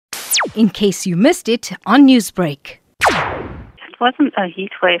in case you missed it on Newsbreak. It wasn't a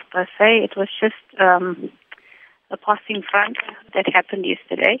heat wave per se. It was just a passing front that happened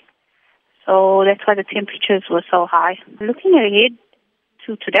yesterday. So that's why the temperatures were so high. Looking ahead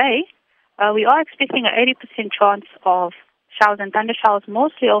to today, we are expecting an 80% chance of showers and thunder showers,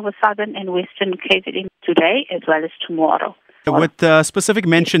 mostly over southern and western KZN today as well as tomorrow. With specific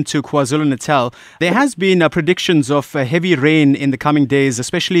mention to KwaZulu-Natal, there has been predictions of heavy rain in the coming days,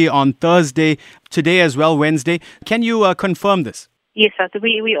 especially on Thursday, today as well, Wednesday. Can you confirm this? Yes, sir.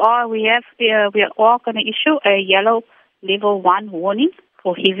 We are going to issue a yellow level 1 warning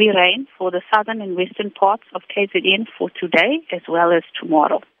for heavy rain for the southern and western parts of KZN for today as well as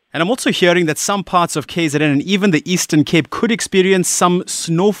tomorrow. And I'm also hearing that some parts of KZN and even the Eastern Cape could experience some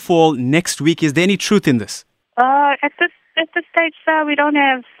snowfall next week. Is there any truth in this? At this stage, sir, we don't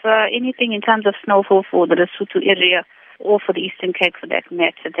have anything in terms of snowfall for the Lesotho area or for the Eastern Cape for that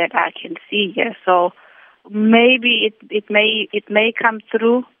matter that I can see here. So maybe it may come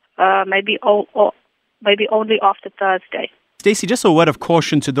through, maybe only after Thursday. Stacey, just a word of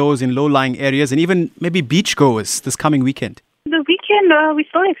caution to those in low-lying areas and even maybe beachgoers this coming weekend. The weekend, we're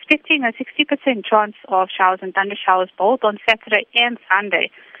still expecting a 60% chance of showers and thunder showers both on Saturday and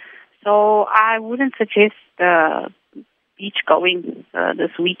Sunday. So I wouldn't suggest beach going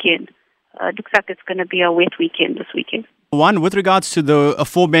this weekend. It looks like it's going to be a wet weekend this weekend. One, with regards to the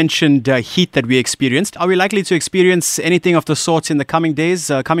aforementioned heat that we experienced, are we likely to experience anything of the sorts in the coming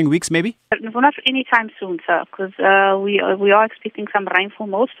days, coming weeks maybe? Well, not anytime soon, sir, because we are expecting some rainfall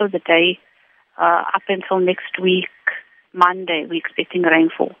most of the day up until next week, Monday. We're expecting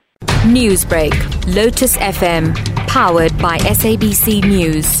rainfall. Newsbreak, Lotus FM, powered by SABC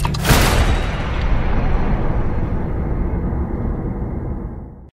News.